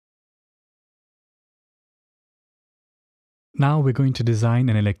Now we're going to design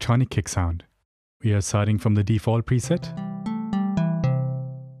an electronic kick sound. We are starting from the default preset.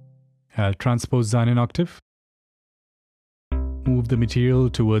 I'll transpose down an octave. Move the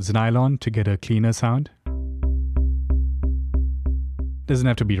material towards nylon to get a cleaner sound. Doesn't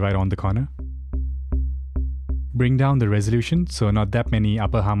have to be right on the corner. Bring down the resolution so not that many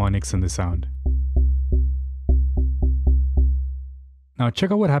upper harmonics in the sound. Now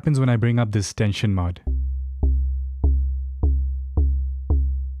check out what happens when I bring up this tension mod.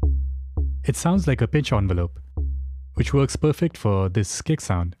 It sounds like a pitch envelope, which works perfect for this kick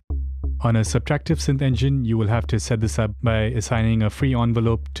sound. On a subtractive synth engine, you will have to set this up by assigning a free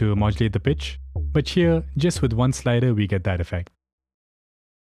envelope to modulate the pitch, but here, just with one slider, we get that effect.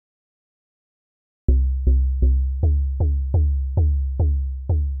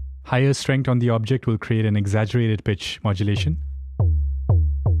 Higher strength on the object will create an exaggerated pitch modulation.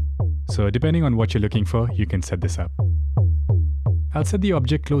 So depending on what you're looking for, you can set this up. I'll set the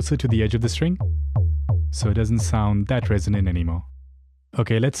object closer to the edge of the string, so it doesn't sound that resonant anymore.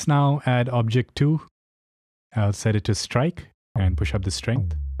 Okay, let's now add object 2. I'll set it to strike and push up the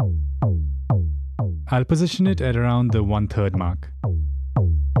strength. I'll position it at around the 1/3 mark.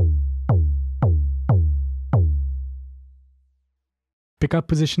 Pickup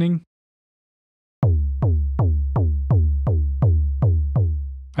positioning.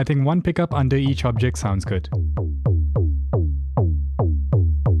 I think one pickup under each object sounds good.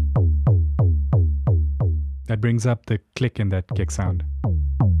 That brings up the click in that kick sound.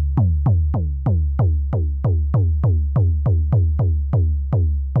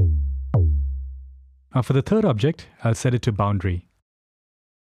 Now for the third object, I'll set it to boundary.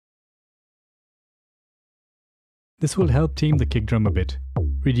 This will help tame the kick drum a bit,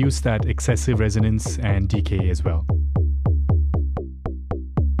 reduce that excessive resonance and decay as well.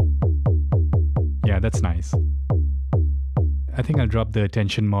 Yeah, that's nice. I think I'll drop the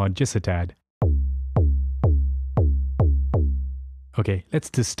tension mod just a tad. Okay, let's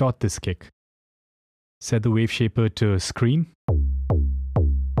distort this kick. Set the wave shaper to screen.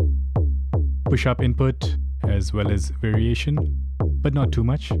 Push up input as well as variation, but not too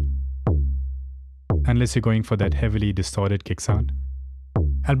much. Unless you're going for that heavily distorted kick sound.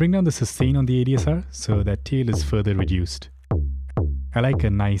 I'll bring down the sustain on the ADSR so that tail is further reduced. I like a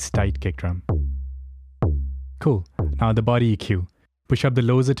nice tight kick drum. Cool. Now the body EQ. Push up the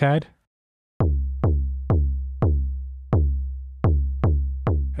lows a tad.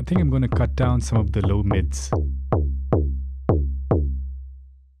 I think I'm going to cut down some of the low mids.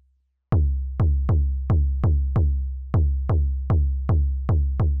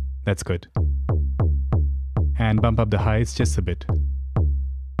 That's good. And bump up the highs just a bit.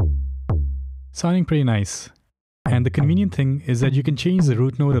 Sounding pretty nice. And the convenient thing is that you can change the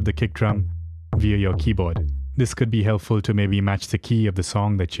root note of the kick drum via your keyboard. This could be helpful to maybe match the key of the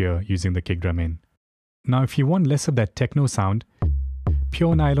song that you're using the kick drum in. Now if you want less of that techno sound,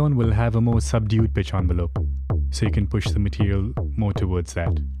 pure nylon will have a more subdued pitch envelope, so you can push the material more towards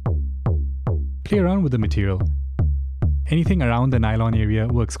that. Play around with the material. Anything around the nylon area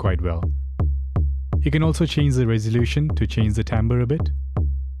works quite well. You can also change the resolution to change the timbre a bit.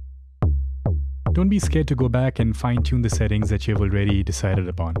 Don't be scared to go back and fine-tune the settings that you've already decided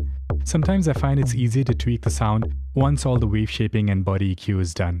upon. Sometimes I find it's easier to tweak the sound once all the wave shaping and body EQ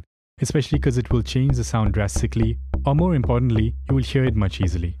is done, especially because it will change the sound drastically, or more importantly, you will hear it much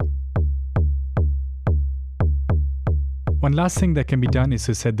easily. One last thing that can be done is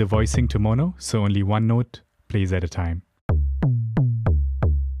to set the voicing to mono, so only one note plays at a time.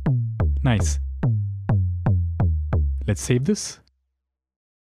 Nice. Let's save this.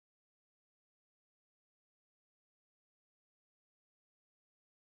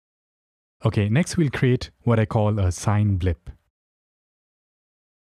 Okay, next we'll create what I call a sine blip.